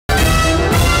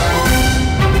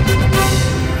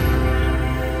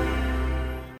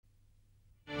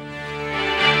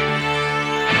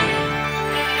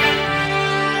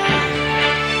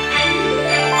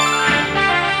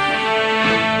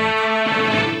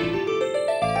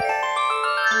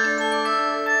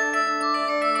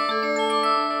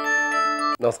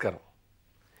నమస్కారం.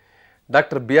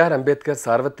 Doctor BR Ambedkar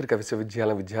సార్వత్రిక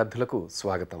విశ్వవిద్యాలయం విద్యార్థులకు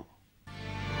స్వాగతం.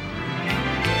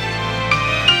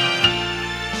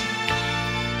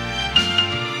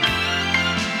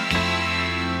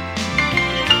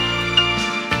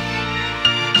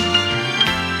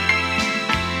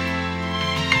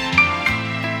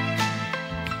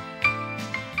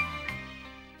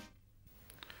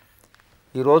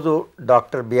 ఈరోజు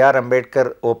doctor BR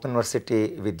Ambedkar open university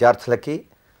విద్యార్థులకి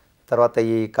తర్వాత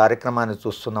ఈ కార్యక్రమాన్ని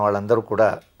చూస్తున్న వాళ్ళందరూ కూడా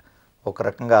ఒక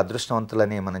రకంగా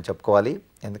అదృష్టవంతులని మనం చెప్పుకోవాలి.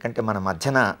 ఎందుకంటే మన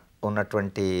మధ్యన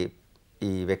ఉన్నటువంటి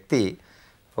ఈ వ్యక్తి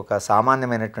ఒక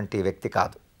సామాన్యమైనటువంటి వ్యక్తి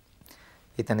కాదు.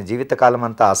 ఇతని జీవితకాలం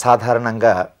అంతా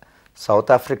అసాధారణంగా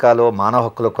సౌత్ ఆఫ్రికాలో మానవ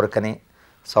హక్కుల కొరకని,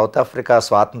 సౌత్ ఆఫ్రికా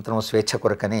స్వాతంత్రం స్వేచ్ఛ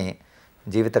కొరకని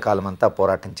జీవితకాలం అంతా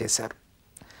పోరాటం చేశారు.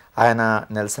 ఆయన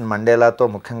నెల్సన్ మండేలాతో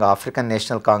ముఖ్యంగా ఆఫ్రికన్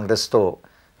నేషనల్ కాంగ్రెస్తో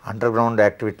అండర్ గ్రౌండ్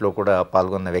యాక్టివిటీలో కూడా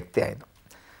పాల్గొన్న వ్యక్తి ఆయన.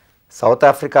 సౌత్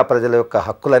ఆఫ్రికా ప్రజల యొక్క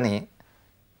హక్కులని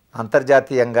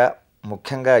అంతర్జాతీయంగా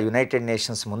ముఖ్యంగా యునైటెడ్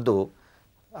నేషన్స్ ముందు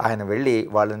ఆయన వెళ్ళి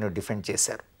వాళ్ళని డిఫెండ్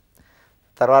చేశారు.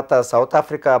 తర్వాత సౌత్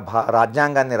ఆఫ్రికా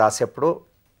రాజ్యాంగాన్ని రాసేప్పుడు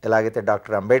ఎలాగైతే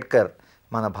డాక్టర్ అంబేద్కర్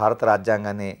మన భారత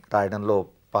రాజ్యాంగాన్ని రాయడంలో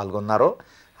పాల్గొన్నారో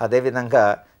అదేవిధంగా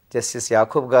జస్టిస్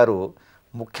యాకూబ్ గారు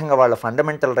ముఖ్యంగా వాళ్ళ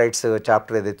ఫండమెంటల్ రైట్స్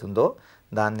చాప్టర్ ఏదైతే ఉందో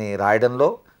దాన్ని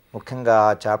రాయడంలో ముఖ్యంగా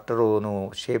ఆ చాప్టరును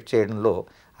షేప్ చేయడంలో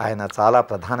ఆయన చాలా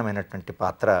ప్రధానమైనటువంటి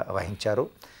పాత్ర వహించారు.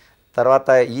 తర్వాత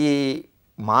ఈ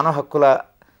మానవ హక్కుల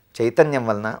చైతన్యం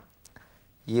వలన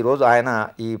ఈరోజు ఆయన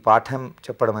ఈ పాఠం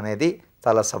చెప్పడం అనేది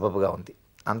చాలా సబబుగా ఉంది.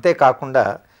 అంతేకాకుండా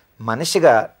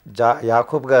మనిషిగా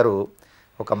యాకూబ్ గారు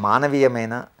ఒక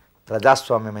మానవీయమైన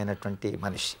ప్రజాస్వామ్యమైనటువంటి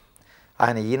మనిషి.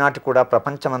 ఆయన ఈనాటి కూడా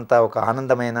ప్రపంచమంతా ఒక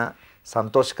ఆనందమైన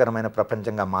సంతోషకరమైన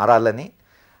ప్రపంచంగా మారాలని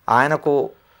ఆయనకు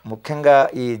ముఖ్యంగా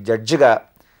ఈ జడ్జిగా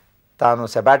తాను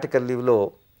సెబాటికల్ లీవ్లో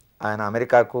ఆయన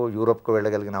అమెరికాకు యూరోప్కు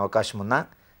వెళ్ళగలిగిన అవకాశం ఉన్నా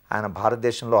ఆయన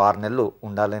భారతదేశంలో 6 నెలలు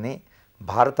ఉండాలని,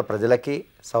 భారత ప్రజలకి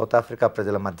సౌత్ ఆఫ్రికా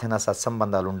ప్రజల మధ్యన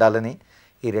సత్సంబంధాలు ఉండాలని,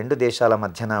 ఈ 2 దేశాల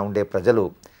మధ్యన ఉండే ప్రజలు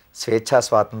స్వేచ్ఛా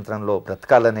స్వాతంత్రంలో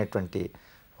బ్రతకాలనేటువంటి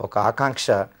ఒక ఆకాంక్ష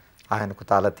ఆయనకు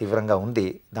చాలా తీవ్రంగా ఉంది.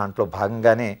 దాంట్లో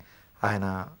భాగంగానే ఆయన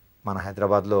మన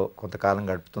హైదరాబాద్లో కొంతకాలం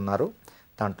గడుపుతున్నారు.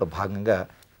 దాంట్లో భాగంగా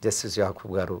జస్టిస్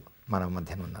యాకూబ్ గారు మన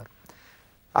మధ్యన ఉన్నారు.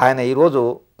 ఆయన ఈరోజు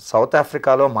సౌత్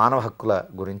ఆఫ్రికాలో మానవ హక్కుల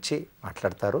గురించి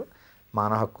మాట్లాడతారు.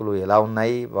 మానవ హక్కులు ఎలా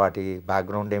ఉన్నాయి, వాటి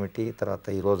బ్యాక్గ్రౌండ్ ఏమిటి, తర్వాత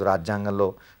ఈరోజు రాజ్యాంగంలో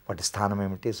వాటి స్థానం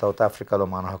ఏమిటి, సౌత్ ఆఫ్రికాలో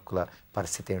మానవ హక్కుల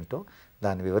పరిస్థితి ఏంటో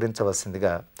దాన్ని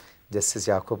వివరించవలసిందిగా జస్టిస్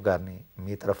యాకూబ్ గారిని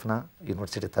మీ తరఫున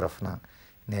యూనివర్సిటీ తరఫున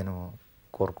నేను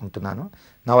కోరుకుంటున్నాను.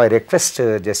 Now I request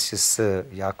justice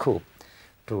Yakub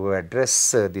to address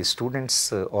the students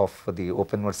of the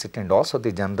Open University and also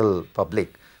the general public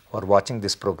who are watching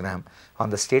this program on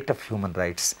the state of human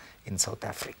rights in South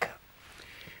Africa.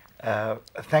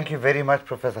 Thank you very much,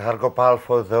 Professor Hargopal,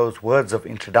 for those words of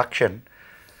introduction.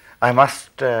 I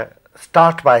must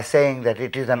start by saying that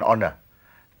it is an honor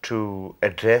to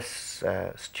address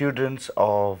students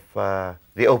of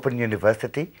the Open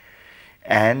University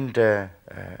and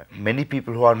many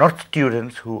people who are not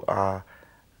students, who are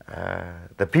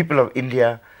the people of India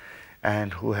and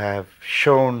who have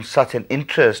shown such an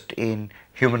interest in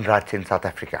human rights in South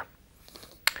Africa.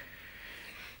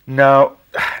 Now,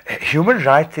 human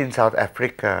rights in South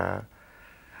Africa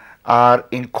are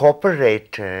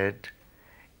incorporated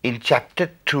in Chapter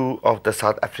 2 of the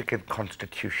South African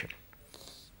Constitution.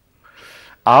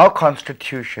 Our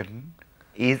constitution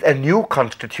is a new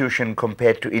constitution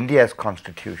compared to India's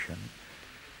constitution,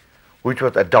 which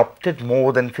was adopted more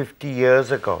than 50 years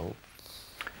ago.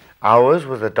 Ours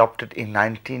was adopted in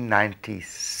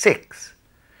 1996.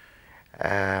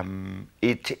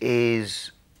 It is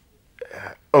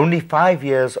only 5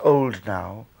 years old now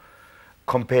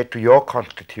compared to your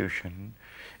constitution,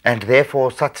 and therefore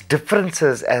such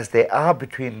differences as there are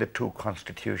between the two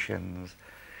constitutions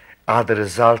are the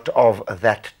result of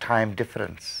that time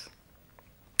difference.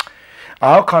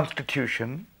 Our constitution,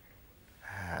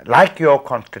 like your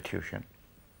constitution,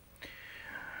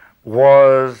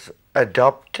 was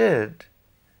adopted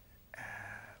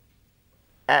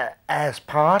as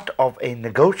part of a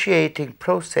negotiating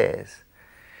process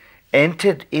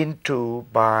entered into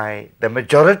by the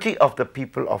majority of the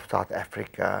people of South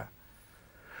Africa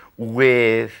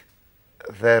with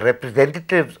the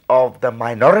representatives of the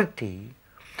minority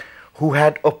who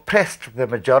had oppressed the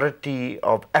majority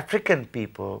of African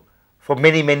people for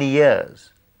many, many years.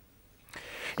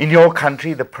 In your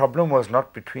country, the problem was not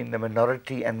between the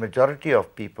minority and majority of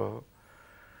people,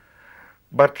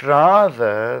 but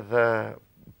rather the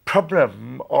problem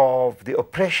of the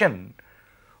oppression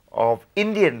of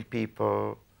Indian people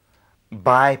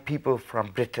by people from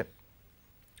Britain.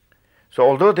 So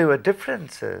although there were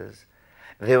differences,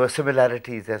 there were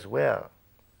similarities as well.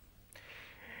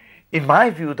 In my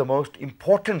view, the most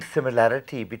important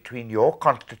similarity between your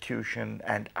constitution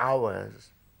and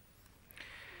ours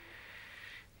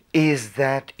is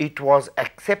that it was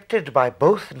accepted by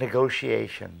both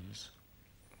negotiations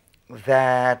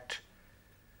that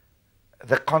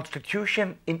the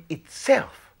constitution in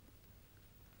itself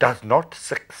does not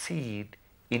succeed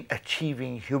in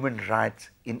achieving human rights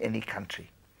in any country.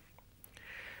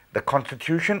 The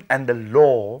constitution and the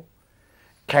law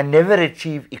can never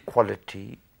achieve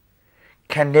equality,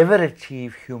 can never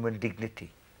achieve human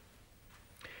dignity.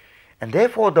 And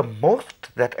therefore, the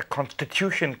most that a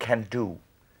constitution can do,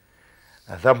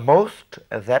 the most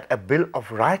that a Bill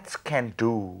of Rights can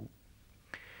do,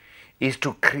 is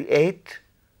to create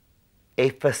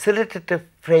a facilitative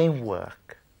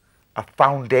framework, a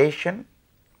foundation,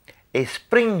 a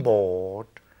springboard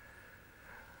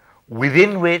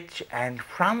within which and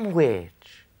from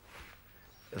which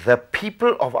the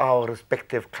people of our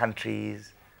respective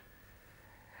countries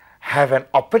have an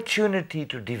opportunity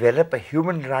to develop a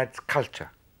human rights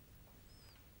culture.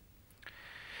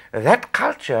 That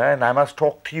culture, and I must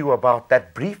talk to you about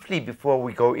that briefly before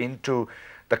we go into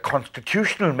the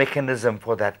constitutional mechanism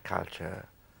for that culture.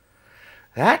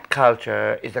 That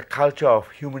culture is a culture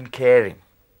of human caring,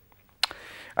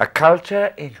 a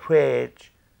culture in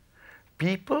which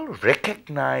people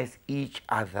recognize each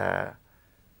other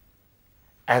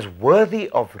as worthy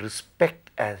of respect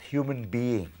as human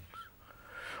beings,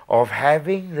 of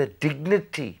having the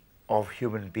dignity of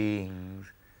human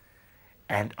beings,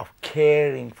 and of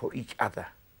caring for each other.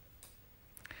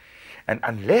 And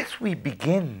unless we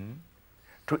begin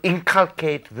to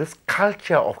inculcate this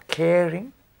culture of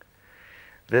caring,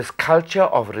 this culture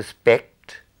of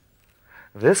respect,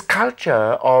 this culture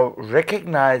of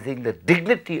recognizing the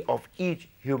dignity of each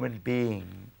human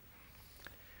being,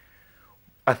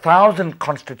 1,000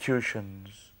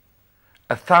 constitutions,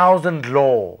 1,000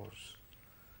 laws,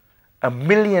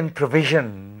 1,000,000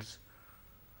 provisions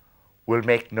will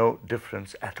make no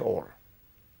difference at all.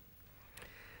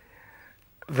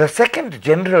 The second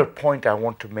general point I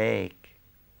want to make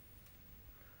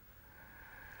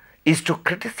is to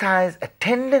criticize a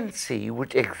tendency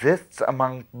which exists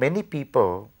among many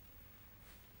people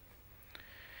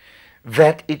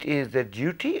that it is the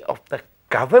duty of the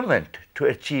government to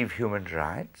achieve human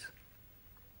rights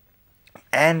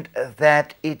and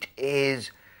that it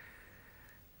is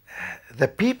the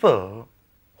people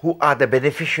who are the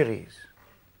beneficiaries.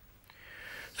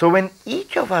 So when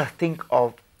each of us think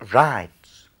of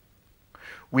rights,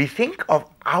 we think of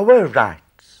our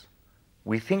rights,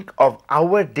 we think of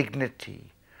our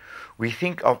dignity, we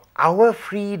think of our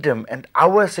freedom and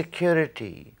our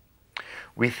security,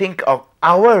 we think of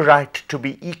our right to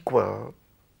be equal,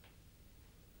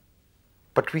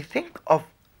 but we think of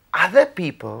other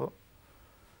people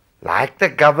like the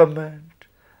government,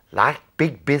 like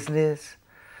big business,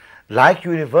 like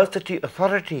university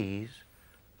authorities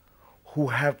who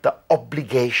have the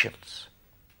obligations.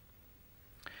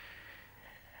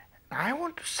 I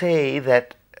want to say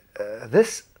that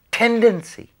this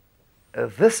tendency,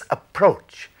 this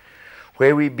approach,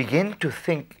 where we begin to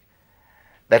think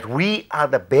that we are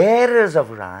the bearers of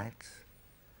rights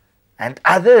and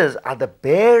others are the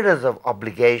bearers of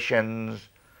obligations,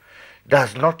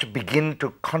 does not begin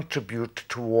to contribute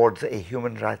towards a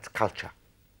human rights culture.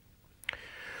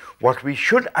 What we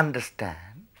should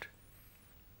understand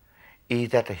is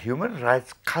that a human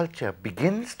rights culture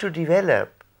begins to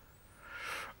develop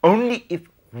only if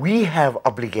we have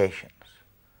obligations,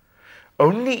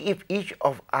 only if each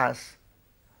of us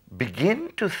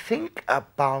begin to think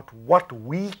about what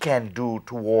we can do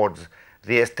towards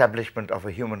the establishment of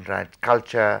a human rights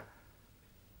culture,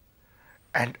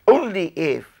 and only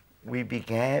if we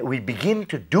begin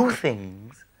to do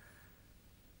things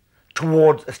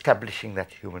towards establishing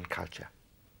that human culture.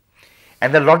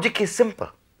 And the logic is simple.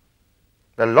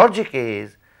 The logic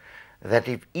is that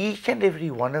if each and every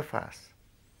one of us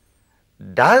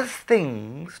does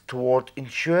things towards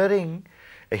ensuring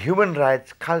a human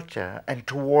rights culture and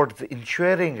towards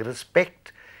ensuring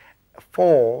respect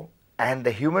for and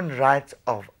the human rights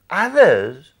of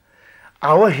others,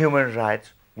 our human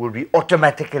rights will be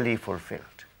automatically fulfilled.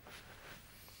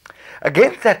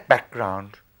 Against that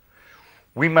background,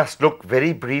 we must look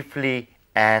very briefly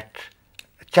at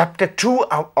Chapter 2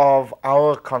 of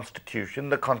our Constitution,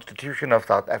 the Constitution of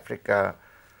South Africa,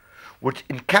 which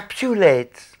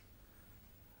encapsulates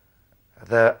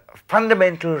the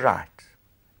fundamental rights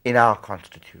in our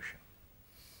Constitution.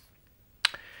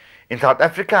 In South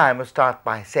Africa, I must start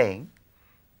by saying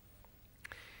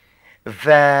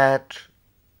that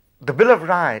the Bill of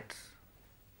Rights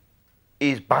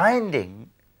is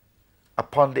binding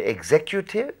upon the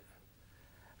executive,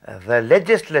 the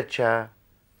legislature,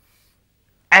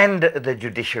 and the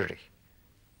judiciary.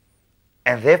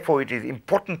 And therefore, it is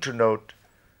important to note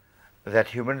that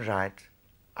human rights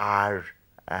are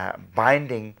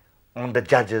binding on the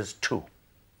judges too.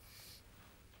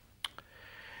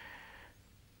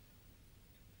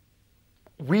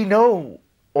 We know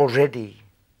already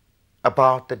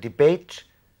about the debate,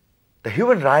 the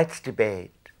human rights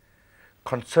debate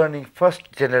concerning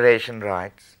first generation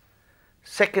rights,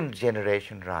 second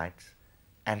generation rights,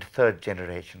 and third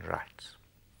generation rights.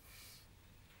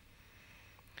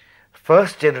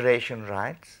 First generation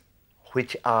rights,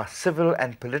 which are civil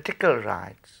and political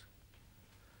rights,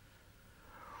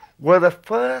 were the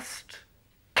first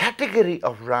category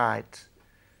of rights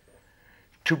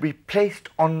to be placed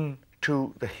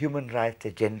onto the human rights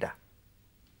agenda.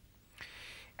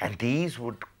 And these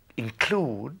would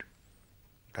include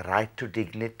the right to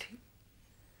dignity,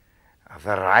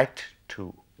 the right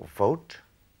to vote,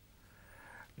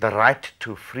 the right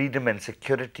to freedom and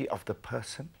security of the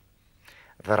person,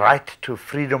 the right to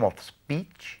freedom of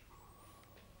speech,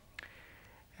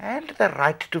 and the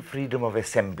right to freedom of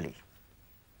assembly.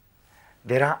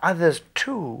 There are others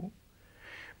too,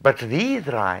 but these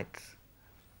rights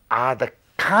are the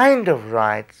kind of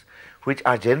rights which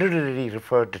are generally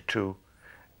referred to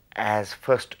as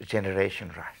first generation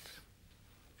rights.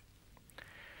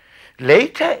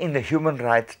 Later in the human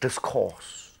rights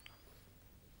discourse,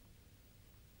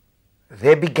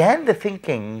 they began the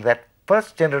thinking that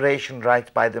first generation rights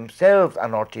by themselves are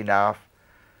not enough,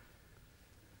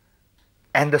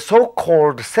 and the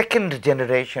so-called second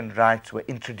generation rights were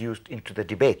introduced into the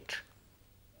debate.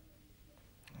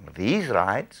 These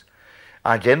rights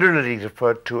are generally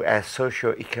referred to as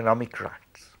socio-economic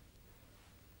rights.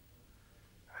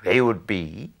 They would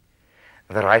be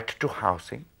the right to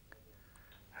housing,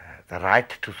 the right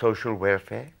to social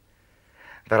welfare,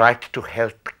 the right to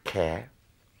health care,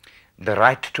 the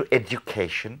right to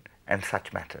education, and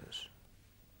such matters.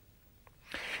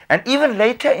 And even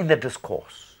later in the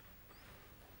discourse,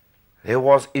 there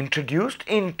was introduced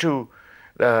into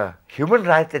the human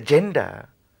rights agenda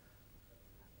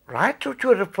rights which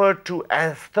were referred to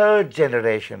as third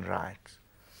generation rights,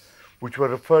 which were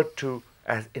referred to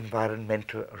as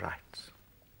environmental rights.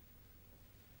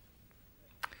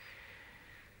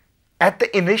 At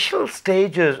the initial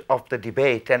stages of the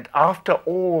debate, and after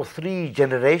all three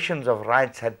generations of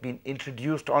rights had been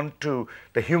introduced onto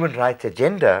the human rights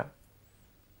agenda,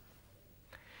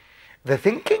 the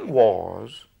thinking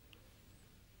was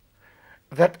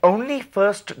that only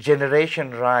first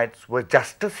generation rights were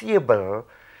justiciable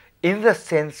in the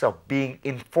sense of being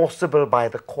enforceable by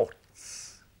the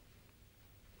courts.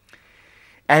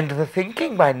 And the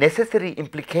thinking by necessary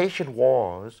implication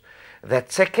was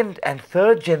that second and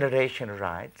third generation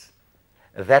rights,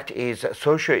 that is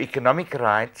socio-economic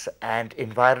rights and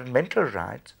environmental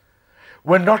rights,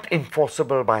 were not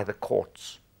enforceable by the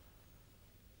courts.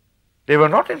 They were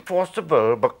not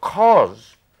enforceable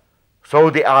because, so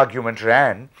the argument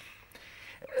ran,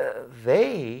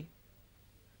 they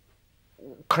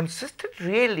consisted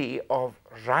really of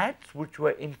rights which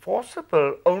were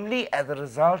enforceable only as a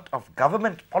result of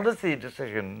government policy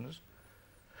decisions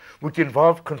which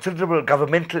involved considerable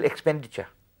governmental expenditure.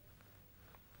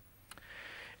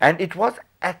 And it was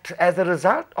as a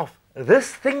result of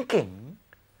this thinking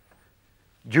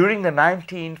during the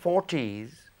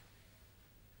 1940s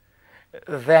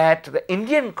that the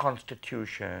Indian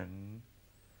Constitution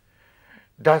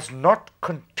does not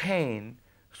contain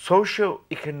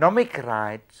socio-economic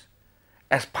rights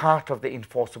as part of the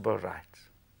enforceable rights.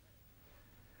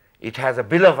 It has a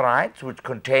Bill of Rights which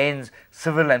contains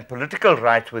civil and political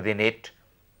rights within it,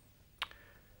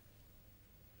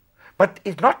 but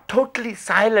is not totally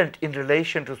silent in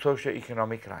relation to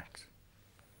socio-economic rights.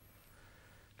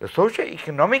 The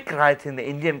socio-economic rights in the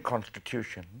Indian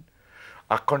Constitution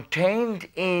are contained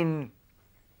in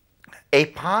a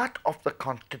part of the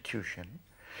Constitution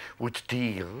which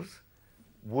deals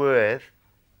with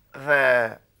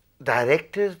the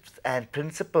directives and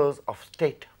principles of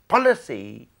state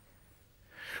policy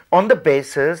on the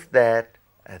basis that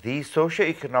these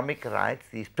socio-economic rights,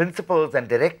 these principles and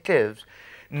directives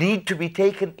need to be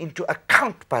taken into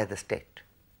account by the state.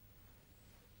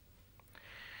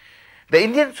 The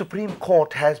Indian Supreme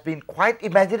Court has been quite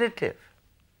imaginative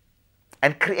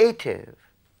and creative,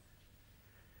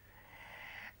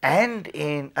 and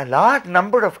in a large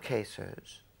number of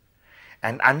cases,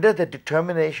 and under the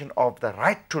determination of the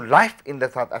right to life in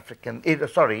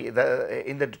the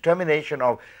in the determination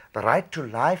of the right to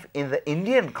life in the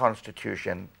Indian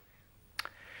Constitution,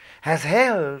 has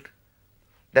held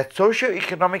that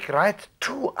socio-economic rights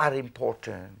too are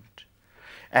important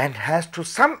and has to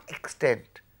some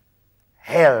extent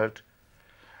held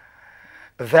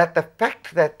that the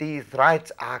fact that these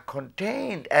rights are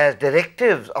contained as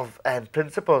directives of and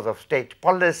principles of state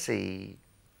policy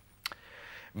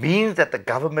means that the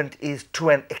government is to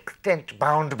an extent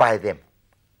bound by them.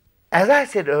 As I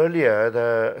said earlier,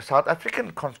 the South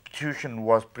African Constitution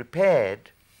was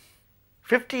prepared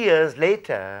 50 years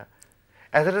later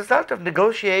as a result of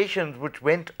negotiations which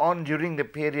went on during the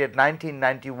period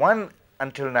 1991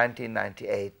 until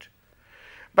 1998.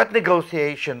 But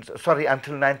negotiations, until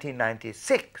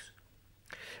 1996,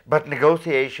 but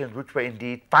negotiations which were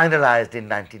indeed finalized in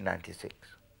 1996.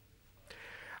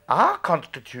 Our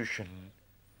Constitution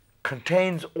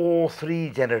contains all three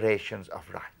generations of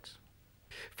rights.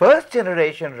 First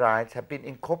generation rights have been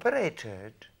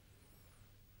incorporated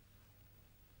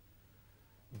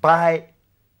by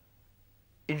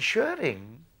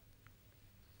ensuring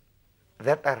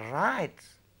that the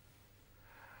rights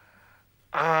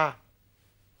are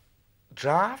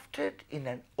drafted in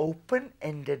an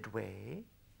open-ended way,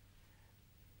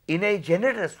 in a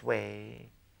generous way,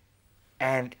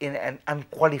 and in an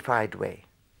unqualified way,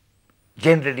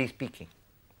 generally speaking.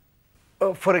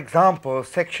 For example,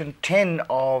 Section 10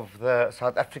 of the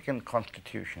South African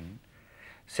Constitution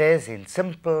says in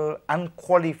simple,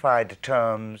 unqualified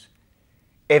terms,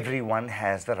 everyone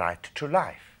has the right to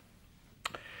life.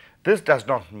 This does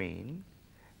not mean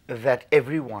that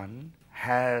everyone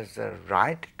has a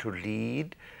right to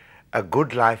lead a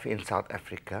good life in South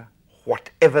Africa,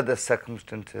 whatever the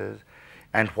circumstances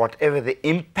and whatever the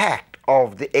impact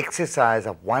of the exercise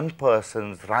of one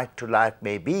person's right to life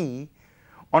may be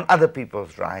on other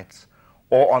people's rights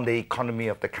or on the economy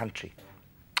of the country.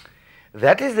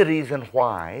 That is the reason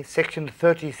why Section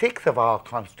 36 of our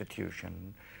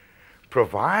Constitution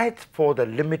provides for the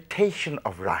limitation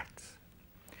of rights,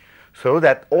 so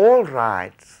that all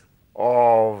rights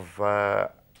of a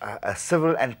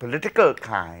civil and political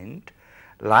kind,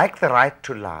 like the right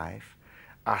to life,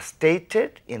 are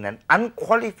stated in an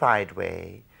unqualified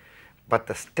way, but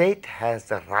the state has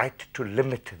the right to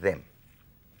limit them.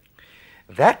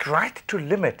 That right to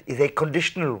limit is a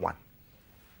conditional one.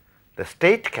 The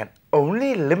state can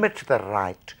only limit the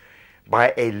right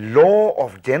by a law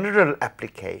of general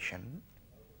application,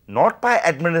 not by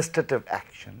administrative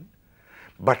action,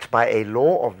 but by a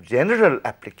law of general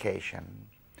application.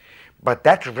 But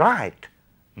that right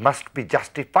must be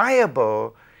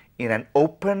justifiable in an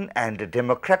open and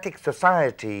democratic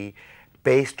society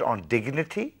based on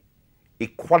dignity,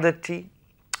 equality,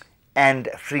 and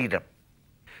freedom.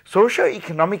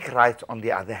 Socio-economic rights, on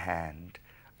the other hand,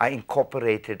 are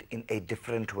incorporated in a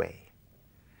different way.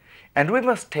 And we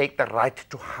must take the right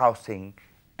to housing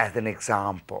as an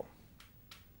example.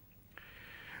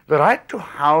 The right to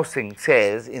housing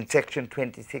says in Section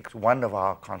 26(1) of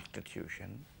our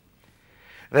Constitution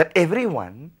that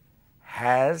everyone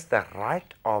has the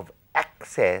right of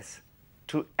access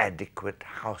to adequate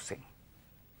housing.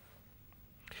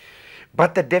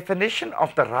 But the definition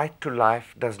of the right to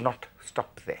life does not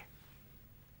stop there.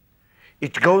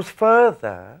 It goes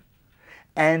further,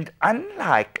 and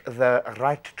unlike the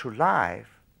right to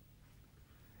life,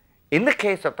 in the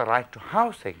case of the right to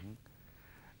housing,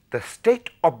 the state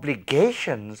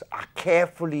obligations are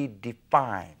carefully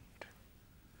defined,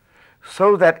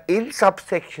 so that in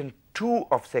subsection 2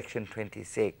 of Section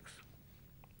 26,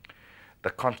 the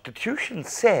Constitution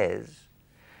says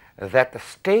that the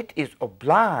state is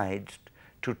obliged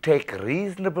to take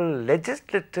reasonable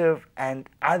legislative and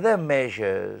other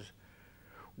measures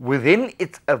within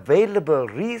its available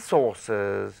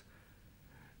resources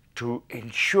to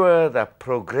ensure the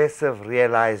progressive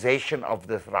realization of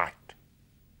this right.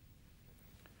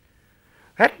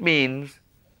 That means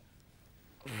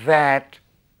that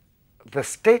the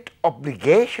state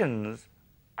obligations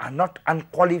are not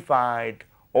unqualified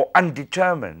or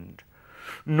undetermined,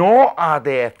 nor are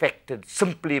they affected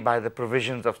simply by the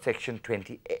provisions of Section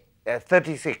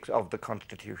 36 of the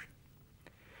Constitution.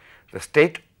 The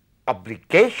state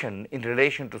obligation in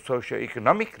relation to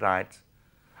socio-economic rights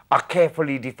are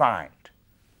carefully defined.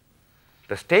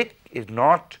 The state is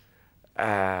not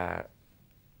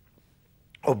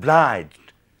obliged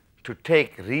to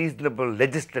take reasonable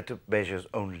legislative measures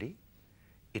only.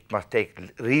 It must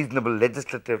take reasonable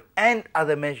legislative and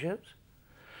other measures.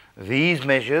 These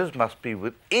measures must be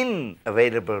within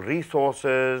available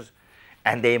resources,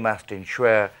 and they must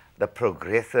ensure the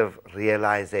progressive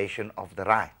realization of the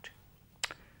right.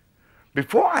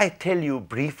 Before I tell you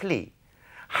briefly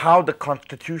how the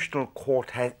Constitutional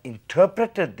Court has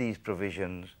interpreted these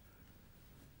provisions,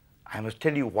 I must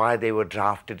tell you why they were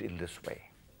drafted in this way.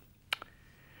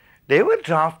 They were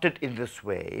drafted in this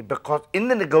way because in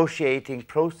the negotiating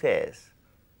process,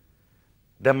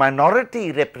 the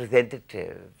minority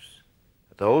representatives,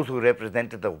 those who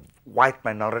represented the white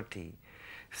minority,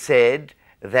 said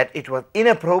that it was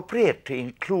inappropriate to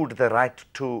include the right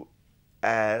to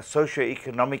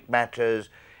socio-economic matters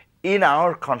in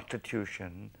our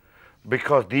constitution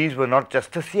because these were not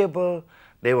justiciable,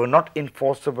 they were not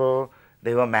enforceable,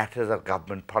 they were matters of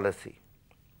government policy.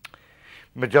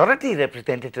 Majority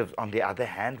representatives, on the other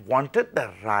hand, wanted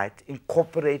the right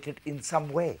incorporated in some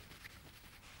way,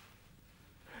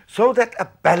 so that a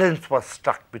balance was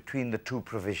struck between the two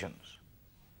provisions.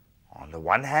 On the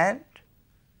one hand,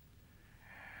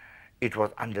 it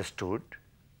was understood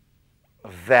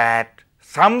that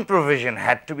some provision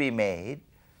had to be made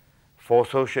for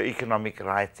socio-economic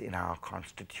rights in our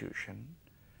constitution,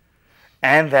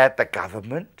 and that the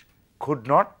government could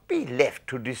not be left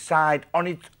to decide on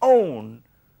its own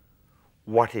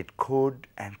what it could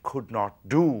and could not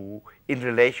do in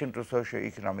relation to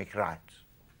socio-economic rights.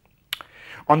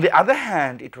 On the other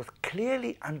hand, it was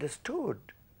clearly understood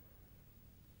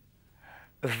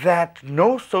that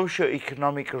no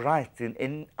socio-economic rights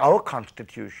in our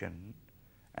constitution,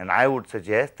 and I would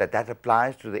suggest that that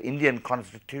applies to the Indian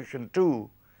constitution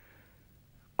too,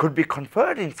 could be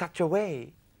conferred in such a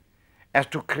way as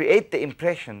to create the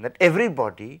impression that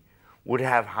everybody would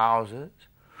have houses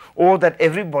or that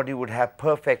everybody would have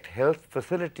perfect health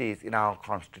facilities in our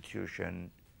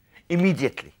constitution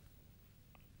immediately.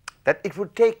 That it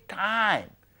would take time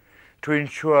to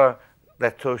ensure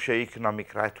that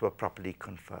socio-economic rights were properly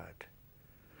conferred.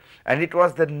 And it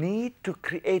was the need to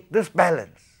create this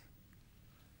balance,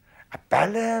 a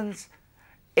balance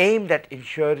aimed at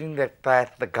ensuring that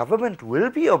the government will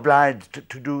be obliged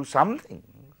to do something,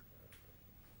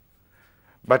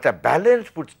 but a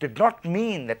balance which did not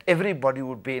mean that everybody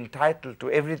would be entitled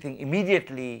to everything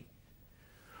immediately,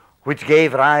 which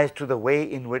gave rise to the way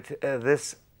in which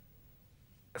this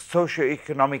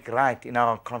socio-economic right in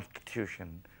our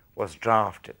constitution was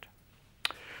drafted.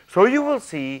 So you will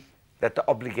see that the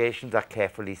obligations are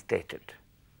carefully stated.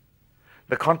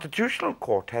 The Constitutional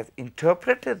Court has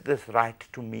interpreted this right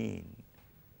to mean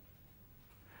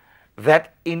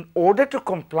that in order to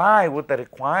comply with the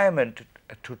requirement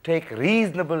to take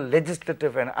reasonable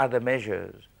legislative and other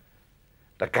measures,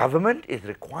 the government is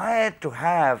required to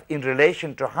have, in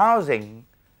relation to housing,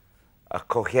 a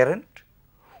coherent,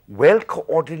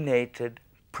 well-coordinated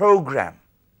program,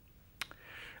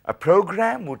 a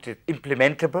program which is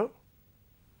implementable,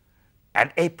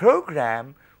 and a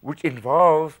program which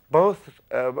involves all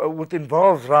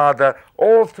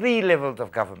three levels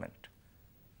of government: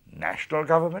 national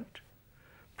government,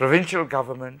 provincial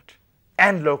government,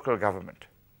 and local government.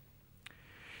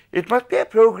 It must be a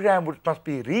program which must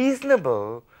be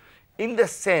reasonable in the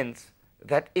sense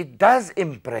that it does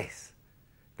embrace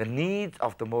the needs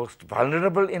of the most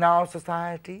vulnerable in our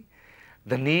society,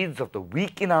 the needs of the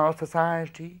weak in our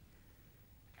society,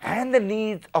 and the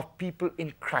needs of people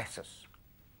in crisis.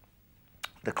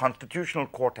 The Constitutional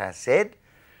Court has said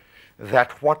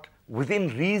that what within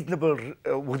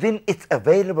its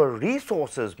available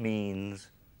resources means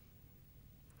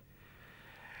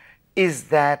is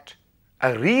that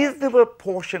a reasonable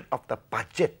portion of the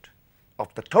budget,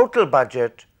 of the total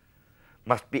budget,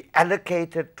 must be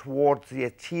allocated towards the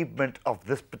achievement of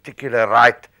this particular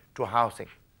right to housing.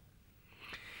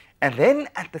 And then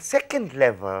at the second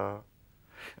level,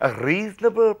 a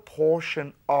reasonable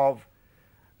portion of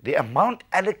the amount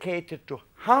allocated to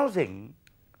housing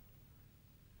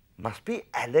must be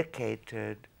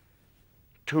allocated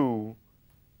to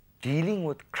dealing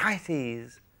with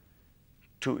crises,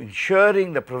 to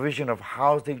ensuring the provision of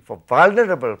housing for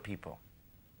vulnerable people.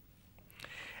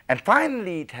 And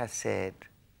finally, it has said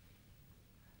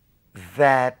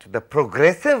that the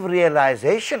progressive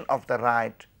realization of the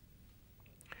right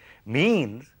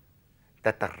means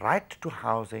that the right to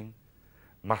housing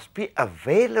must be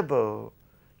available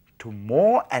to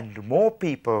more and more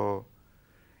people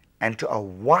and to a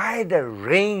wider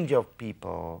range of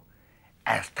people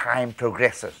as time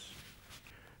progresses.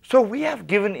 So we have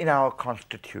given in our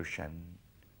Constitution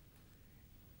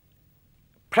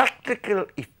practical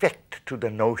effect to the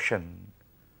notion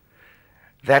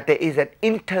that there is an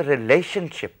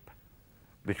interrelationship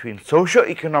between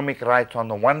socio-economic rights on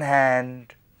the one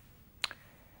hand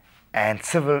and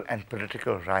civil and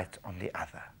political rights on the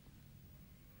other.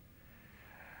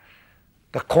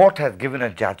 The court has given a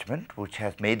judgment which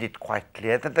has made it quite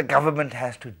clear that the government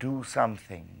has to do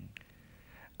something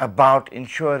about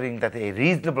ensuring that a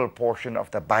reasonable portion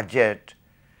of the budget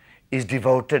is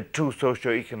devoted to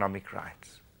socio-economic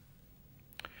rights.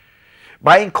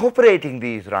 By incorporating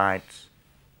these rights,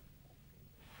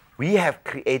 we have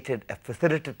created a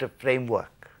facilitative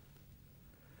framework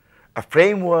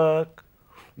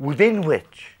within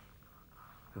which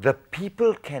the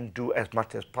people can do as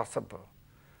much as possible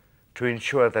to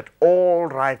ensure that all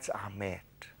rights are met,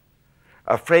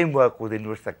 a framework within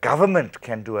which the government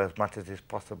can do as much as is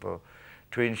possible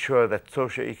to ensure that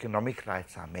socio-economic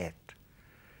rights are met.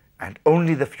 And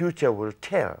only the future will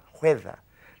tell whether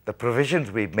the provisions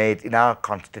we've made in our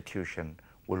constitution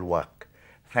will work.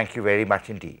 Thank you very much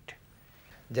indeed.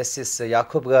 Justice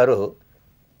Yakub గారు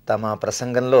తమ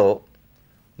ప్రసంగంలో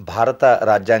భారత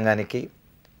రాజ్యాంగానికి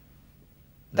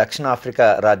దక్షిణాఫ్రికా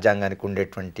రాజ్యాంగానికి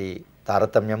ఉండేటువంటి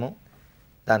తారతమ్యము,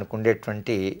 దానికి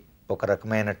ఉండేటువంటి ఒక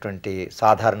రకమైనటువంటి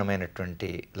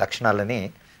సాధారణమైనటువంటి లక్షణాలని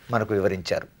మనకు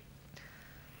వివరించారు.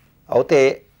 అయితే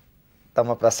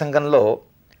తమ ప్రసంగంలో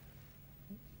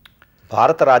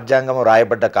భారత రాజ్యాంగం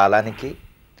రాయబడ్డ కాలానికి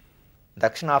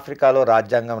దక్షిణాఫ్రికాలో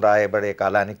రాజ్యాంగం రాయబడే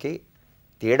కాలానికి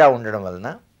తేడా ఉండడం వలన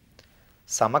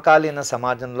సమకాలీన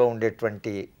సమాజంలో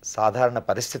ఉండేటువంటి సాధారణ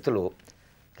పరిస్థితులు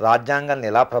రాజ్యాంగాన్ని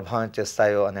ఎలా ప్రభావం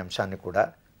చేస్తాయో అనే అంశాన్ని కూడా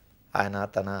ఆయన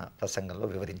తన ప్రసంగంలో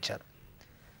వివరించారు.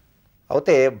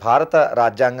 అయితే భారత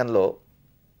రాజ్యాంగంలో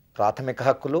ప్రాథమిక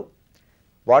హక్కులు,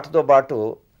 వాటితో పాటు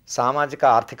సామాజిక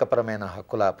ఆర్థికపరమైన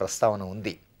హక్కుల ప్రస్తావన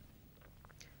ఉంది.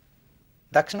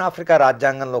 దక్షిణాఫ్రికా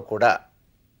రాజ్యాంగంలో కూడా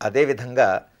అదేవిధంగా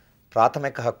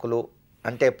ప్రాథమిక హక్కులు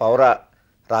అంటే పౌర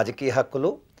రాజకీయ హక్కులు,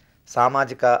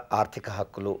 సామాజిక ఆర్థిక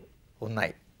హక్కులు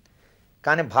ఉన్నాయి.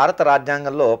 కానీ భారత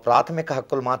రాజ్యాంగంలో ప్రాథమిక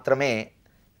హక్కులు మాత్రమే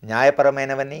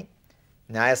న్యాయపరమైనవని,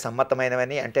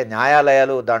 న్యాయసమ్మతమైనవని, అంటే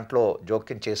న్యాయాలయాలు దాంట్లో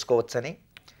జోక్యం చేసుకోవచ్చని,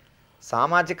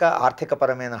 సామాజిక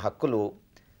ఆర్థికపరమైన హక్కులు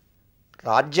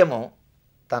రాజ్యము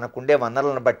తనకుండే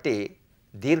వనరులను బట్టి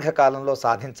దీర్ఘకాలంలో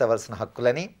సాధించవలసిన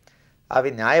హక్కులని,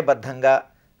 అవి న్యాయబద్ధంగా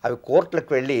అవి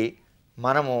కోర్టులకు వెళ్ళి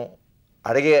మనము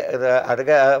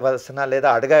అడగవలసిన లేదా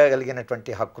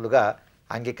అడగగలిగినటువంటి హక్కులుగా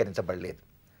అంగీకరించబడలేదు.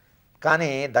 కానీ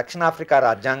దక్షిణాఫ్రికా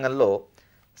రాజ్యాంగంలో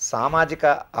సామాజిక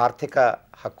ఆర్థిక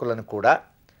హక్కులను కూడా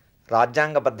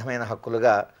రాజ్యాంగబద్ధమైన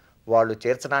హక్కులుగా వాళ్ళు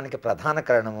చేర్చడానికి ప్రధాన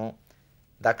కారణము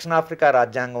దక్షిణాఫ్రికా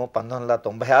రాజ్యాంగం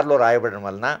 1996లో రాయబడడం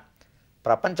వలన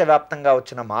ప్రపంచవ్యాప్తంగా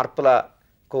వచ్చిన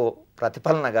మార్పులకు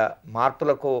ప్రతిఫలనగా,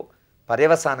 మార్పులకు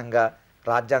పర్యవసానంగా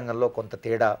రాజ్యాంగంలో కొంత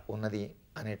తేడా ఉన్నది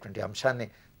అనేటువంటి అంశాన్ని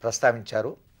ప్రస్తావించారు.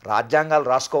 రాజ్యాంగాలు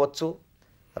రాసుకోవచ్చు,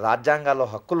 రాజ్యాంగాల్లో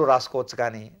హక్కులు రాసుకోవచ్చు,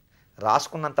 కానీ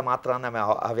రాసుకున్నంత మాత్రాన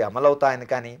అవి అమలవుతాయని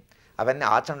కానీ అవన్నీ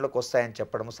ఆచరణలోకి వస్తాయని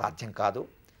చెప్పడం సాధ్యం కాదు.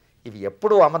 ఇవి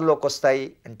ఎప్పుడు అమలులోకి వస్తాయి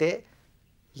అంటే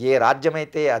ఏ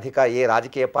రాజ్యమైతే ఏ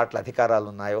రాజకీయ పార్టీల అధికారాలు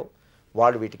ఉన్నాయో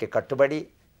వాళ్ళు వీటికి కట్టుబడి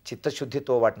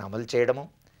చిత్తశుద్ధితో వాటిని అమలు చేయడము,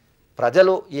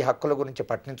 ప్రజలు ఈ హక్కుల గురించి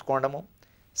పట్టించుకోవడము,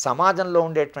 సమాజంలో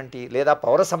ఉండేటువంటి లేదా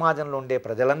పౌర సమాజంలో ఉండే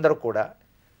ప్రజలందరూ కూడా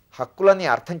హక్కులని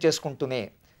అర్థం చేసుకుంటూనే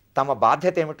తమ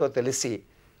బాధ్యత ఏమిటో తెలిసి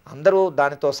అందరూ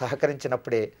దానితో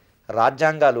సహకరించినప్పుడే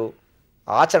రాజ్యాంగాలు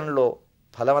ఆచరణలో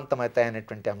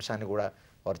ఫలవంతమవుతాయనేటువంటి అంశాన్ని కూడా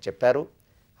వారు చెప్పారు.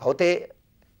 అయితే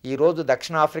ఈరోజు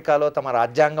దక్షిణాఫ్రికాలో తమ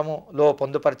రాజ్యాంగములో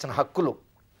పొందుపరిచిన హక్కులు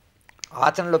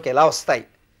ఆచరణలోకి ఎలా వస్తాయి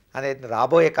అనేది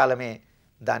రాబోయే కాలమే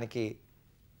దానికి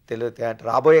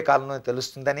రాబోయే కాలంలో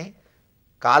తెలుస్తుందని,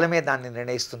 కాలమే దాన్ని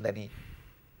నిర్ణయిస్తుందని,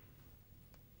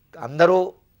 అందరూ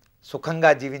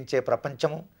సుఖంగా జీవించే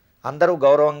ప్రపంచము, అందరూ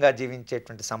గౌరవంగా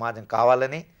జీవించేటువంటి సమాజం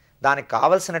కావాలని, దానికి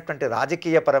కావలసినటువంటి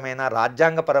రాజకీయపరమైన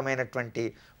రాజ్యాంగపరమైనటువంటి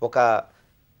ఒక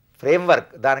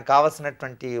ఫ్రేమ్వర్క్, దానికి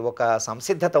కావలసినటువంటి ఒక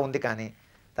సంసిద్ధత ఉంది, కానీ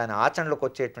దాని ఆచరణలోకి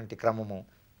వచ్చేటువంటి క్రమము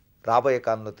రాబోయే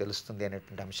కాలంలో తెలుస్తుంది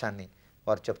అనేటువంటి అంశాన్ని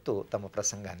వారు చెప్తూ తమ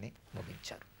ప్రసంగాన్ని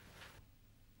ముగించారు.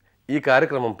 ఈ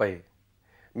కార్యక్రమంపై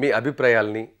మీ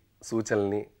అభిప్రాయాల్ని,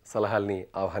 సూచనల్ని, సలహాల్ని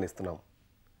ఆహ్వానిస్తున్నాం.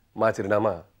 మా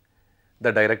చిరునామా the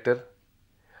director,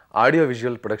 audio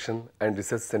visual production and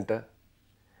research centre,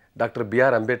 doctor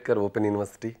BR Ambedkar open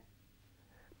university,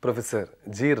 professor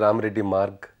G Rama Reddy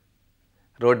Marg,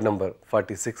 road number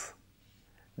 46,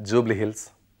 Jubilee hills,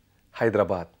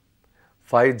 Hyderabad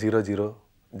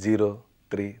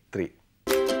 500033.